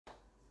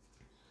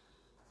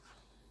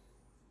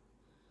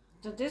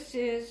So this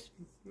is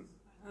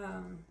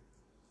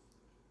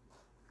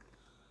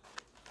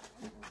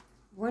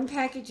 1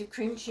 package of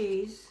cream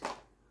cheese.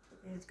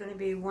 It's going to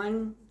be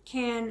 1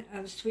 can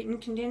of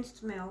sweetened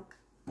condensed milk,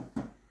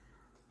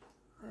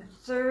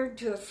 1/3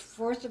 to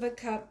 1/4 of a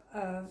cup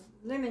of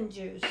lemon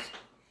juice.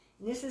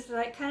 And this is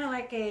like kind of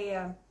like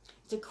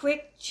it's a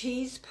quick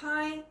cheese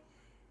pie.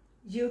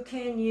 You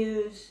can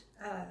use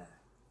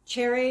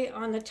cherry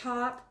on the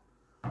top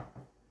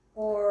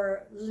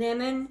or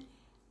lemon.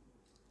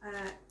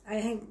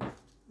 I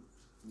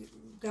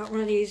got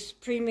one of these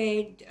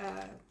pre-made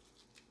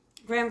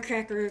graham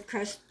cracker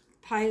crust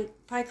pie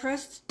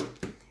crusts,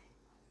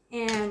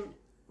 and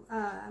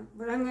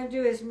what I'm going to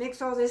do is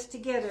mix all this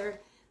together.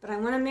 But I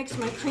want to mix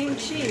my cream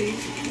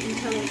cheese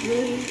until it's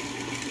really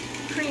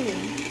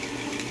creamy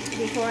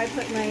before I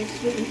put my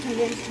sweetened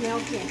condensed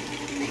milk in.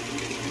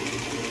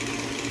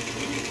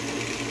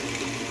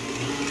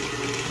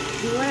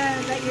 You want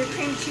to let your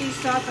cream cheese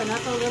soften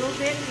up a little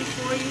bit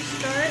before you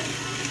start.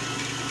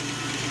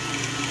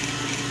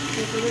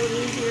 It's a little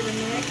easier to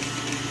mix.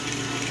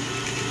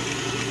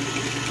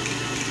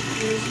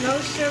 There's no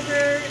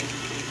sugar.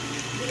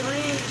 The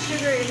only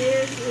sugar it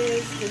is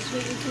the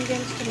sweetened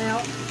condensed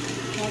milk.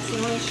 That's the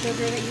only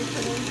sugar that you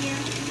put in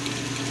here.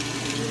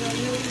 You don't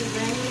use the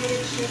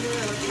granulated sugar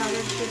or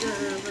powdered sugar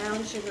or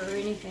brown sugar or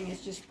anything.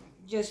 It's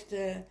just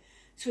the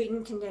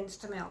sweetened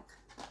condensed milk.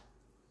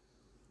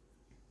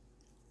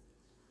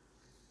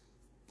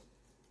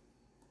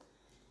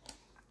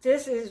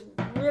 This is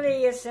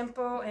really a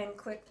simple and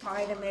quick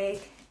pie to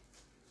make,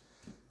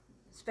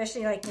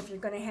 especially like if you're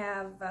going to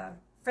have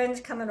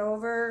friends coming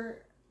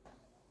over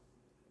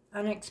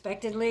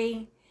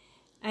unexpectedly.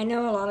 I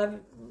know a lot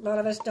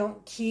of us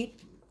don't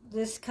keep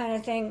this kind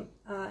of thing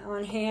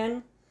on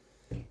hand,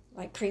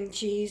 like cream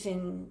cheese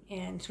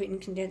and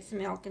sweetened condensed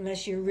milk,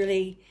 unless you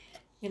really,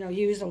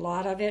 use a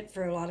lot of it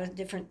for a lot of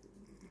different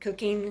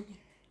cooking.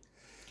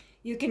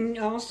 You can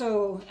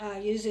also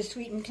use the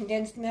sweetened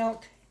condensed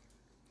milk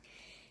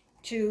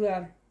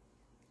to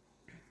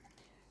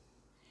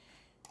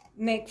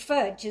make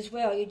fudge as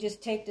well. You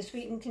just take the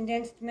sweetened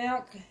condensed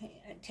milk,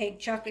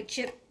 take your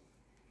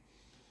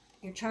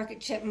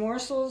chocolate chip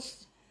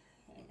morsels.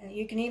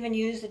 You can even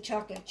use the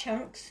chocolate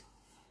chunks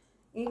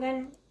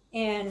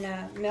and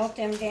melt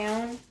them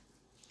down,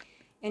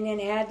 and then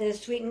add the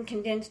sweetened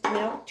condensed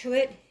milk to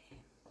it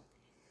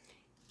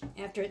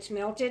after it's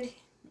melted.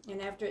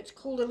 And after it's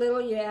cooled a little,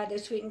 you add the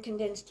sweetened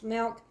condensed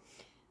milk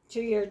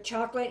to your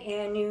chocolate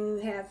and you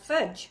have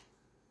fudge.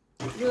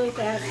 Really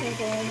fast,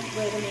 simple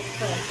way to make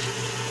fudge.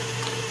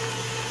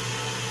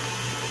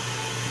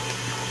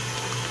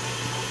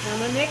 Now I'm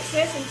going to mix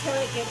this until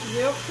it gets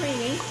real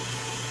creamy.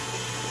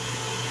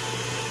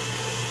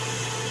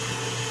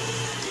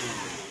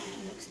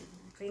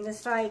 Clean the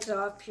sides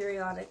off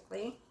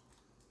periodically.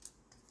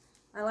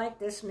 I like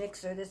this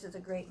mixer. This is a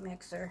great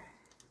mixer.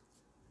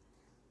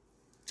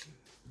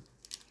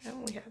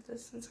 Haven't we had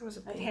this since I was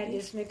a baby? I've had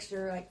this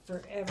mixer like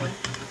forever.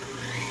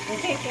 I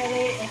think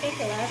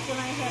the last one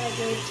I had I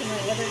gave to my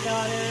other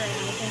daughter, and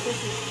I think this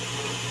is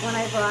one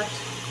I bought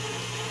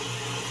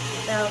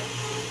about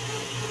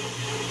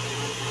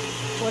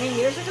 20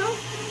 years ago,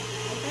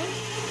 I think.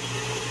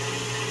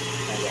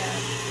 But yeah,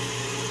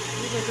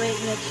 these are great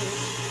mixers.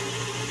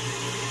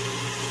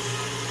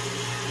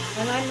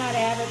 And I'm not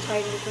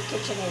advertising for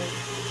KitchenAid.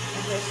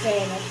 I'm just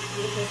saying that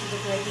this is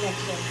a great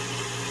mixer.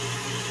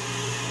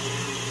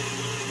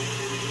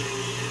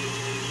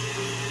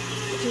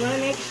 But you want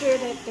to make sure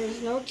that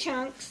there's no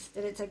chunks,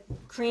 that it's a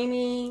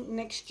creamy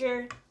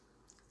mixture.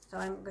 So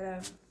I'm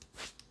going to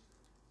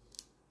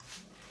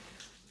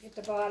get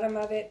the bottom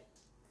of it,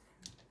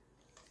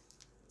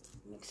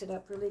 mix it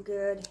up really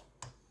good.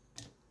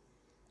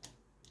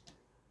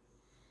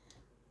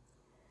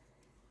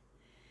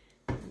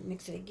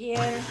 Mix it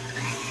again.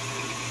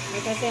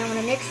 Like I say, I'm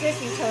going to mix this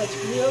until it's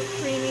real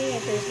creamy.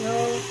 If there's no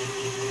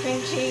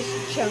cream cheese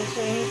chunks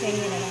or anything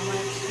in it, I want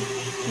it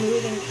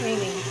smooth and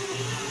creamy.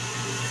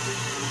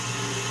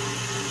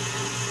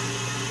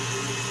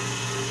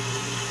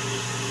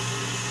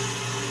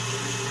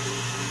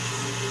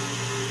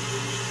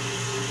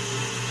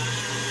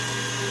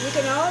 You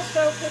can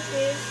also put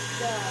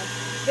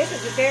this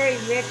is a very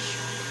rich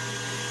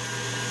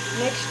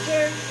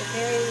mixture.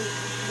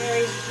 It's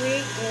very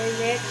sweet, very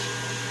rich.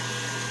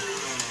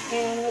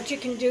 And what you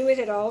can do with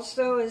it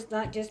also is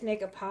not just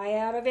make a pie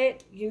out of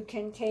it. You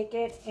can take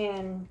it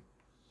and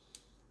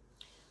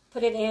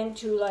put it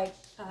into like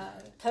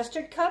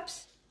custard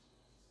cups,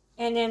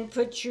 and then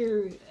put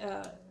your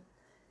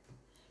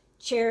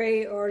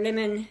cherry or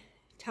lemon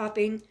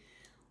topping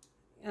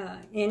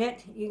in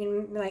it. You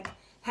can like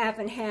half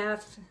and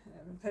half,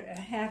 put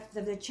half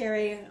of the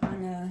cherry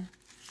on the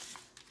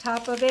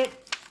top of it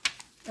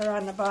or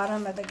on the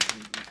bottom of the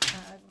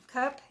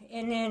cup,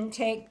 and then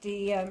take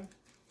the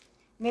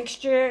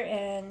mixture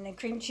and the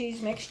cream cheese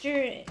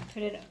mixture,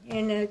 put it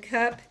in a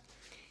cup,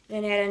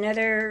 then add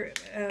another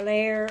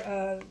layer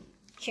of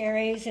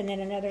cherries, and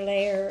then another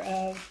layer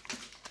of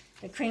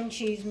the cream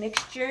cheese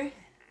mixture.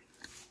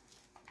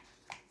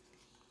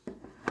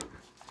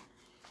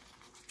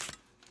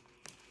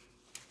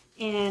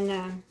 And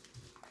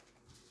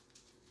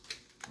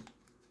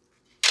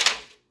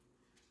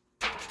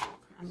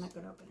I'm not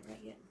going to open it right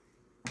yet.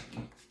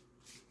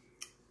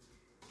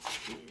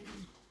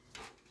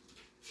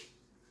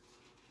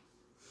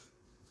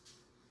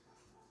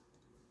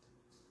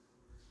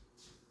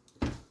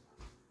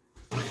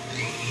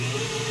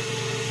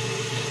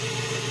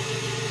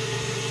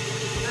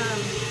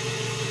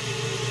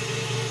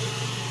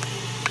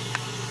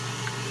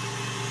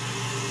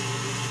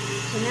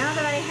 So now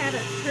that I have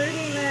it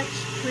pretty much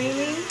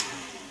creamy,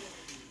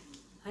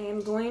 I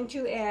am going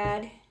to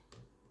add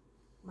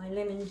my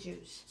lemon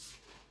juice.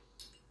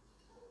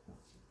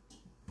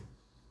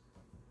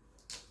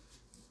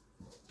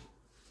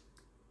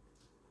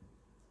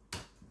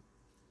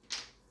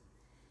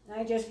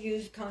 I just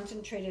used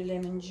concentrated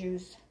lemon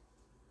juice.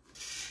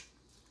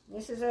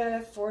 This is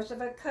 1/4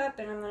 of a cup,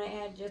 and I'm going to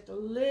add just a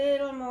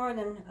little more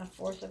than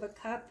 1/4 of a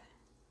cup.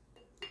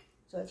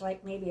 So it's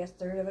like maybe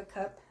 1/3 of a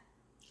cup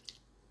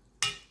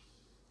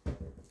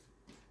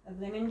of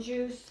lemon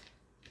juice.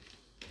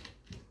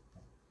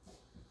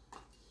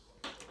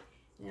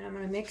 And then I'm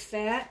going to mix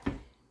that.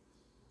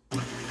 So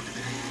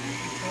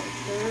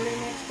it's thoroughly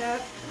mixed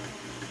up.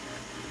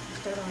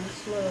 Start on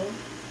slow.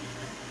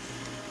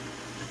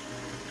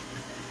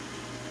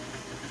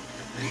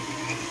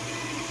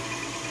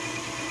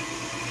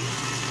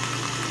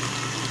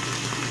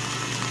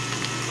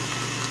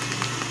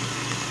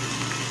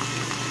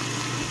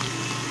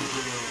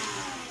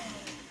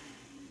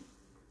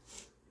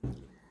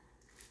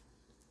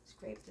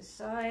 Scrape the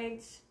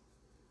sides.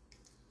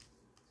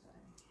 So I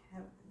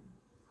have the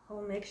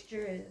whole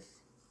mixture is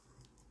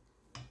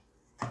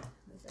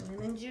with the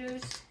lemon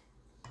juice.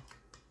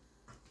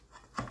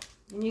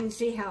 And you can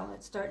see how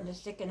it's starting to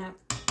thicken up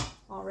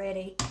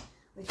already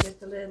with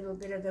just a little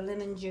bit of the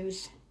lemon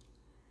juice.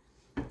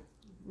 The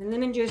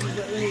lemon juice is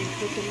what really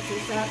thickens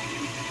this up.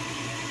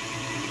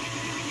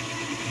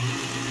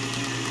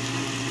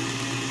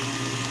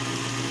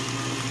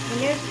 And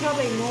there's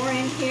probably more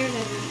in here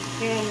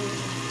than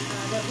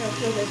what will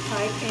fill this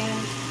pie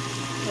pan,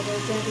 so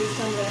there's going to be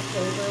some left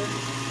over.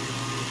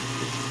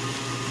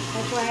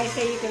 That's why I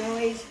say you can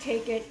always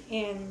take it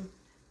and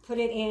put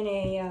it in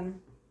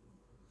in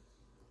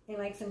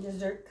like some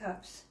dessert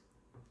cups,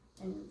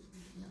 and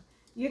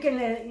you can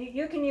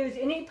use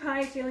any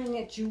pie filling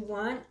that you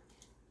want,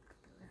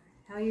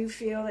 how you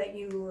feel that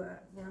you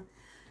know.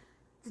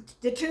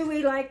 The two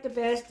we like the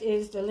best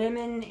is the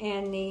lemon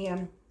and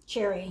the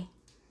cherry,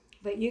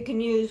 but you can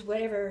use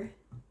whatever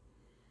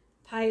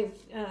pie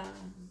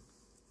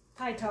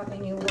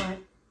topping you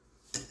want.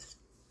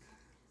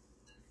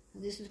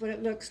 This is what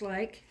it looks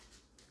like.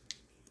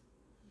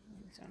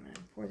 So I'm going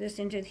to pour this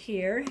into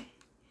here.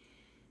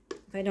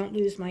 If I don't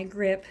lose my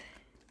grip.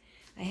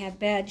 I have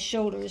bad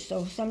shoulders,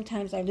 so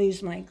sometimes I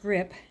lose my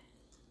grip.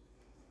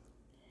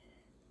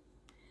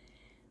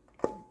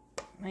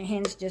 My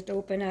hands just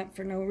open up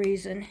for no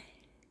reason.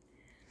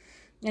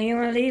 Now you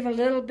want to leave a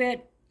little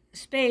bit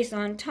space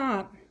on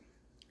top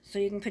so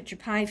you can put your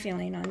pie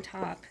filling on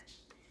top.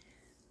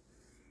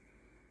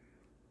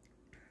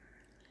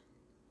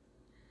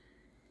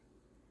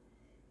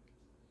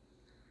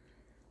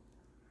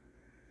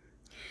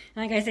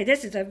 Like I say,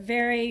 this is a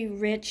very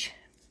rich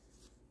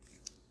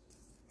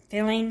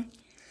filling,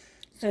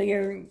 so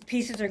your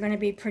pieces are going to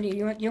be pretty.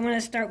 You want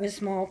to start with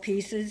small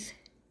pieces.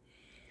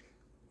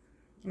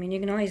 I mean, you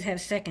can always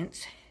have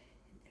seconds,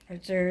 or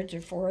thirds,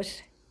 or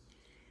fourths,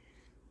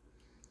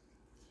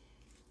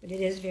 but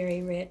it is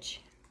very rich.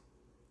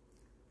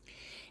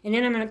 And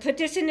then I'm going to put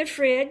this in the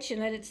fridge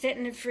and let it sit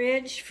in the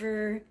fridge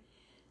for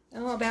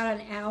about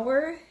an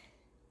hour,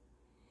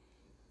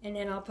 and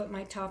then I'll put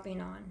my topping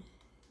on.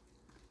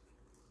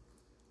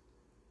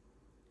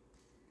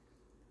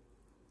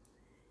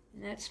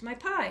 And that's my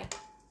pie.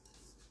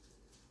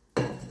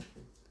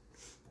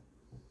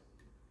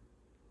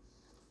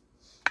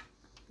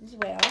 As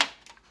well.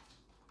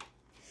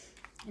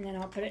 And then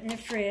I'll put it in the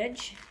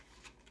fridge.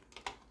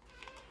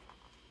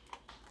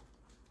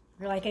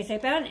 Or like I say,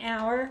 about an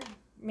hour,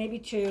 maybe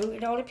 2.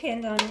 It all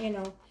depends on, you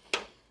know,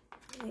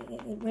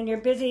 when you're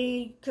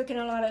busy cooking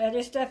a lot of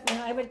other stuff. You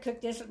know, I would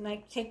cook this,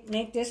 like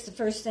make this the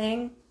first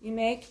thing you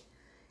make.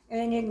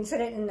 And then you can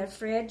set it in the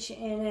fridge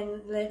and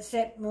then let it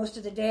sit most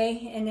of the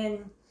day. And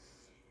then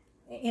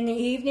in the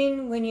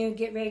evening, when you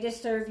get ready to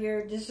serve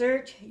your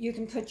dessert, you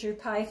can put your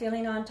pie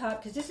filling on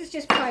top, because this is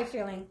just pie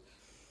filling.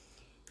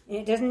 And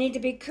it doesn't need to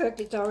be cooked.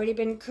 It's already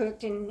been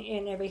cooked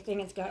and everything.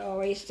 It's got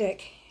already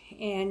thick.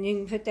 And you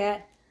can put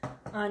that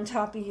on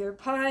top of your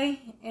pie.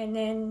 And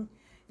then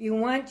if you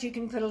want, you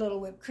can put a little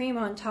whipped cream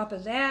on top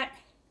of that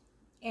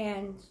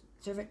and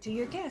serve it to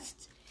your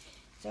guests.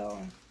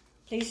 So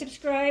please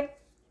subscribe.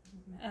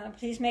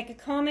 Please make a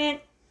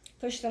comment.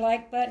 Push the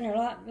like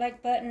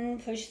button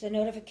push the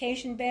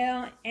notification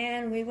bell,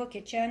 and we will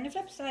catch you on the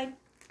flip side.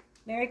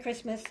 Merry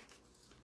Christmas.